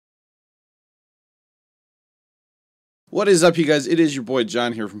What is up, you guys? It is your boy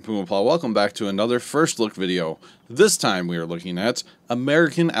John here from Puma Plow. Welcome back to another first look video. This time we are looking at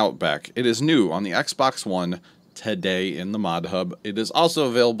American Outback. It is new on the Xbox One today in the Mod Hub. It is also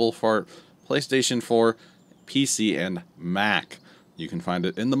available for PlayStation 4, PC, and Mac. You can find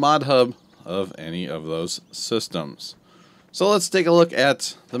it in the Mod Hub of any of those systems. So let's take a look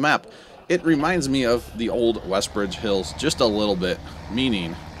at the map. It reminds me of the old Westbridge Hills just a little bit,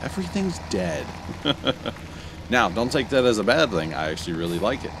 meaning everything's dead. Now, don't take that as a bad thing. I actually really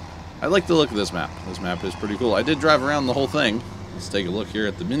like it. I like the look of this map. This map is pretty cool. I did drive around the whole thing. Let's take a look here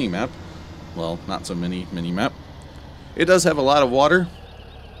at the mini-map. Well, not so mini-map. It does have a lot of water.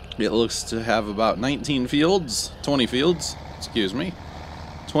 It looks to have about 20 fields, excuse me.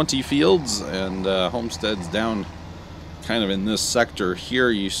 20 fields, and homesteads down kind of in this sector here.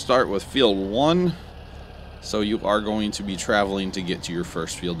 You start with field 1, so you are going to be traveling to get to your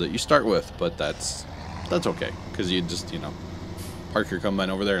first field that you start with, but that's okay, because you just, park your combine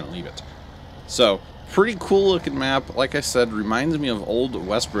over there and leave it. So, pretty cool looking map. Like I said, reminds me of old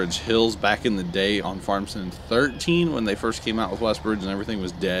Westbridge Hills back in the day on Farmson 13 when they first came out with Westbridge and everything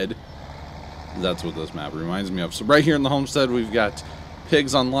was dead. That's what this map reminds me of. So right here in the homestead, we've got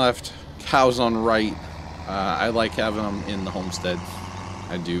pigs on left, cows on right. I like having them in the homestead.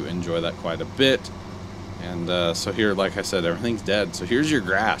 I do enjoy that quite a bit. And so here, like I said, everything's dead. So here's your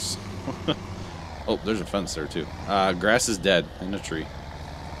grass. Oh, there's a fence there too. Grass is dead in a tree.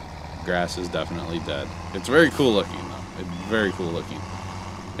 Grass is definitely dead. It's very cool looking though. It's very cool looking.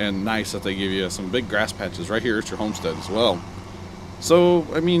 And nice that they give you some big grass patches right here at your homestead as well. So,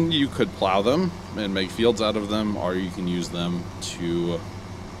 I mean, you could plow them and make fields out of them, or you can use them to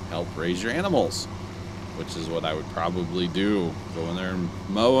help raise your animals, which is what I would probably do. Go in there and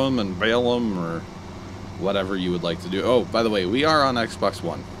mow them and bale them, or whatever you would like to do. Oh, by the way, we are on Xbox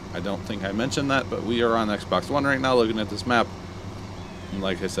One. I don't think I mentioned that, but we are on Xbox One right now looking at this map. And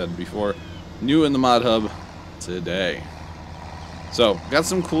like I said before, new in the Mod Hub today. So, got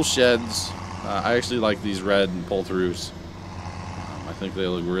some cool sheds. I actually like these red pull-throughs. I think they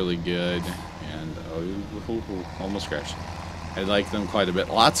look really good. And, almost crashed. I like them quite a bit.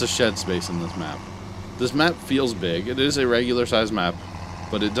 Lots of shed space in this map. This map feels big. It is a regular size map,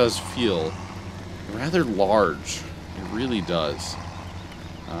 but it does feel rather large. It really does.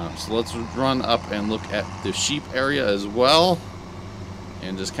 So let's run up and look at the sheep area as well,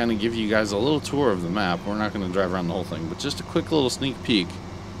 and just kind of give you guys a little tour of the map. We're not going to drive around the whole thing, but just a quick little sneak peek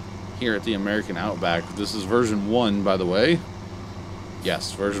here at the American Outback. This is version 1, by the way.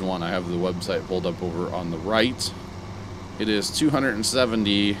 Yes, version 1. I have the website pulled up over on the right. It is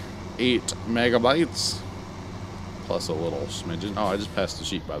 278 megabytes, plus a little smidgen. Oh, I just passed the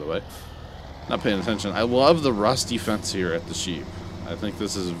sheep, by the way. Not paying attention. I love the rusty fence here at the sheep. I think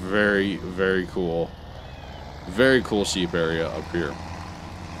this is very, very cool. Very cool sheep area up here.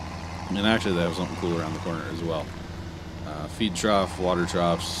 And actually they have something cool around the corner as well. Feed trough, water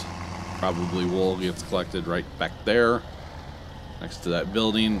troughs. Probably wool gets collected right back there next to that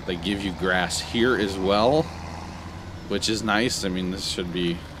building. They give you grass here as well, which is nice. I mean, this should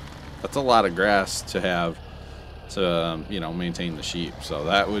be, that's a lot of grass to have to, maintain the sheep. So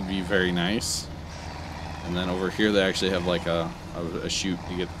that would be very nice. And then over here they actually have like a chute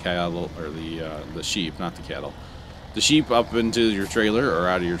to get the cattle, or the sheep, not the cattle. The sheep up into your trailer, or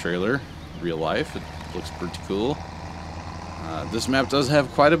out of your trailer. Real life. It looks pretty cool. This map does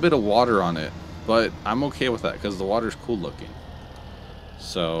have quite a bit of water on it, but I'm okay with that because the water's cool looking.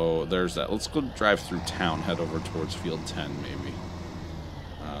 So there's that. Let's go drive through town, head over towards field 10 maybe.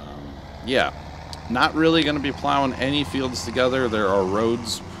 Yeah, not really going to be plowing any fields together. There are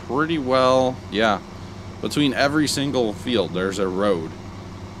roads pretty well. Yeah. Between every single field, there's a road.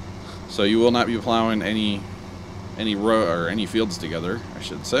 So you will not be plowing any road or any fields together, I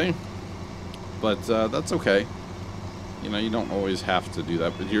should say. But that's okay. You don't always have to do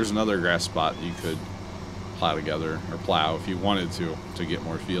that. But here's another grass spot you could plow together, or plow if you wanted to get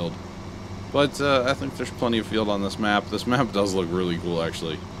more field. But I think there's plenty of field on this map. This map does look really cool,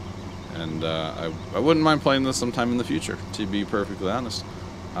 actually. And I wouldn't mind playing this sometime in the future, to be perfectly honest.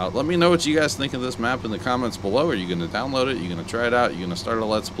 Let me know what you guys think of this map in the comments below. Are you going to download it? Are you going to try it out? Are you going to start a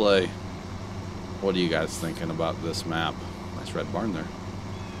Let's Play? What are you guys thinking about this map? Nice red barn there.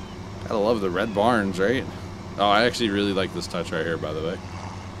 Gotta love the red barns, right? Oh, I actually really like this touch right here, by the way.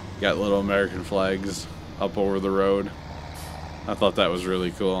 Got little American flags up over the road. I thought that was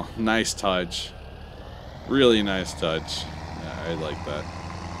really cool. Nice touch. Really nice touch. Yeah, I like that.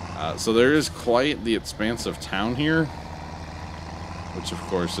 So there is quite the expansive town here, which of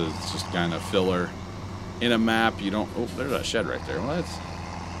course is just kind of filler in a map. You don't, oh, there's a shed right there. What?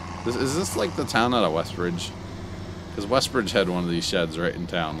 Is this like the town out of Westbridge? Because Westbridge had one of these sheds right in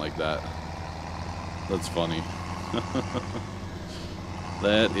town like that. That's funny.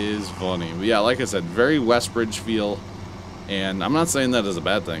 That is funny. But yeah, like I said, very Westbridge feel. And I'm not saying that as a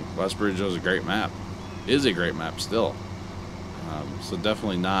bad thing. Westbridge was a great map. Is a great map still. So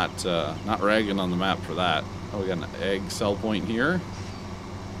definitely not ragging on the map for that. Oh, we got an egg sell point here.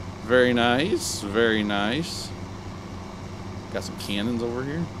 Very nice. Very nice. Got some cannons over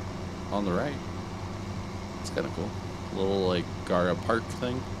here on the right. It's kind of cool. A little like Gara Park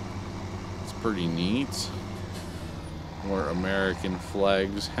thing. It's pretty neat. More American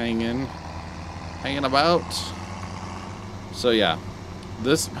flags hanging about. So yeah,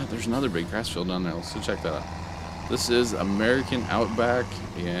 there's another big grass field down there. Let's go check that out. This is American Outback,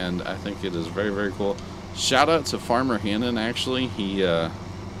 and I think it is very, very cool. Shout out to Farmer Hannon. Actually, he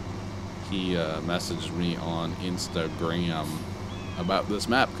messaged me on Instagram about this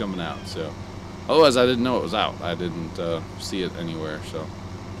map coming out. So, otherwise I didn't know it was out. I didn't see it anywhere. So,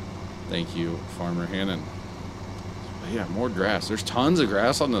 thank you, Farmer Hannon. But yeah, more grass. There's tons of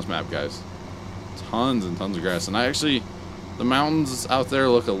grass on this map, guys. Tons and tons of grass. And the mountains out there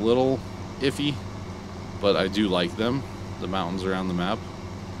look a little iffy, but I do like them. The mountains around the map.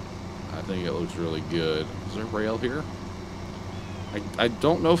 I think it looks really good. Is there rail here? I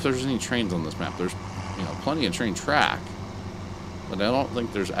don't know if there's any trains on this map. There's, plenty of train track, but I don't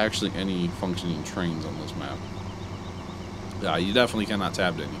think there's actually any functioning trains on this map. Yeah, you definitely cannot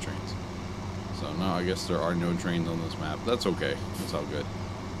tab to any trains. So no, I guess there are no trains on this map. That's okay. That's all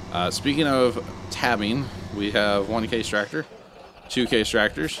good. Speaking of tabbing, we have 1 case tractor, 2 case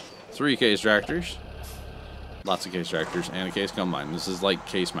tractors, 3 case tractors, lots of case tractors, and a case combine. This is like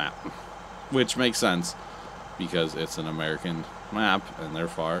case map, which makes sense because it's an American map, and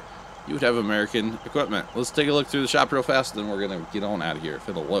therefore you would have American equipment. Let's take a look through the shop real fast, then we're gonna get on out of here if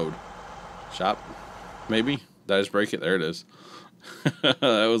it'll load. Shop, maybe. Did I just break it? There it is. That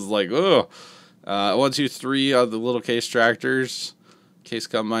was like, oh. 1, 2, 3 of the little case tractors. Case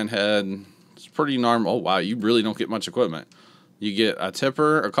combine head. It's pretty normal. Oh wow, you really don't get much equipment. You get a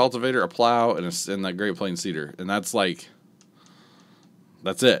tipper, a cultivator, a plow, and that Great Plains seeder, and that's it.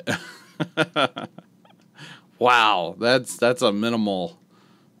 Wow, that's a minimal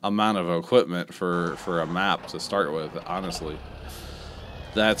amount of equipment for a map to start with. Honestly,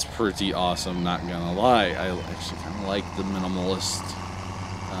 that's pretty awesome. Not gonna lie, I actually kind of like the minimalist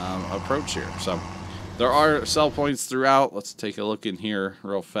approach here. So there are sell points throughout. Let's take a look in here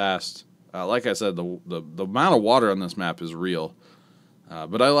real fast. Like I said, the amount of water on this map is real,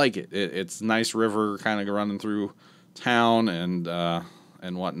 but I like it. It's nice river kind of running through town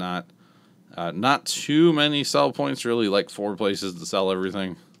and whatnot. Not too many sell points, really, like 4 places to sell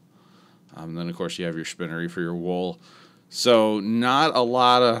everything. Then of course you have your spinnery for your wool. So not a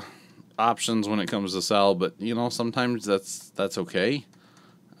lot of options when it comes to sell, but sometimes that's okay.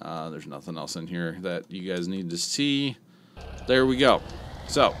 There's nothing else in here that you guys need to see. There we go.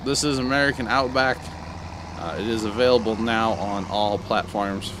 So this is American Outback. It is available now on all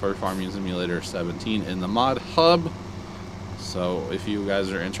platforms for Farming Simulator 17 in the mod hub. So if you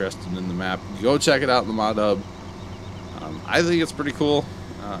guys are interested in the map, go check it out in the mod hub. I think it's pretty cool.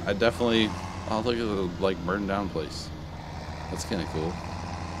 I definitely, oh, look at the burned down place. That's kind of cool.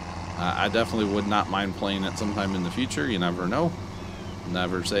 I definitely would not mind playing it sometime in the future. You never know.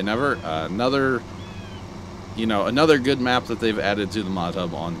 Never say never. Another good map that they've added to the mod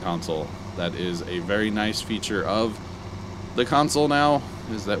hub on console. That is a very nice feature of the console now,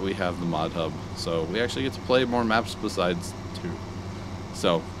 is that we have the mod hub. So we actually get to play more maps besides 2.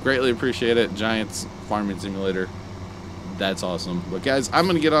 So greatly appreciate it. Giants Farming Simulator. That's awesome. But guys, I'm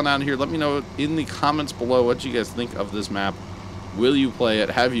going to get on out of here. Let me know in the comments below what you guys think of this map. Will you play it?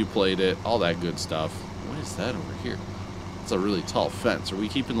 Have you played it? All that good stuff. What is that over here? It's a really tall fence. Are we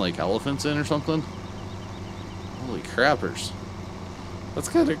keeping elephants in or something? Holy crappers. That's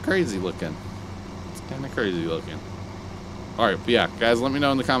kind of crazy looking. Alright, but yeah, guys, let me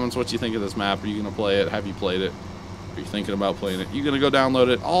know in the comments what you think of this map. Are you going to play it? Have you played it? Are you thinking about playing it? You going to go download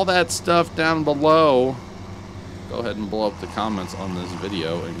it? All that stuff down below. Go ahead and blow up the comments on this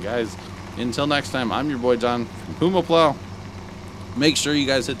video. And guys, until next time, I'm your boy John from Puma Plow. Make sure you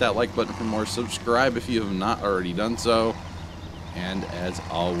guys hit that like button for more. Subscribe if you have not already done so. And as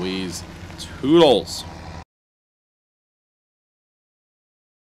always, toodles.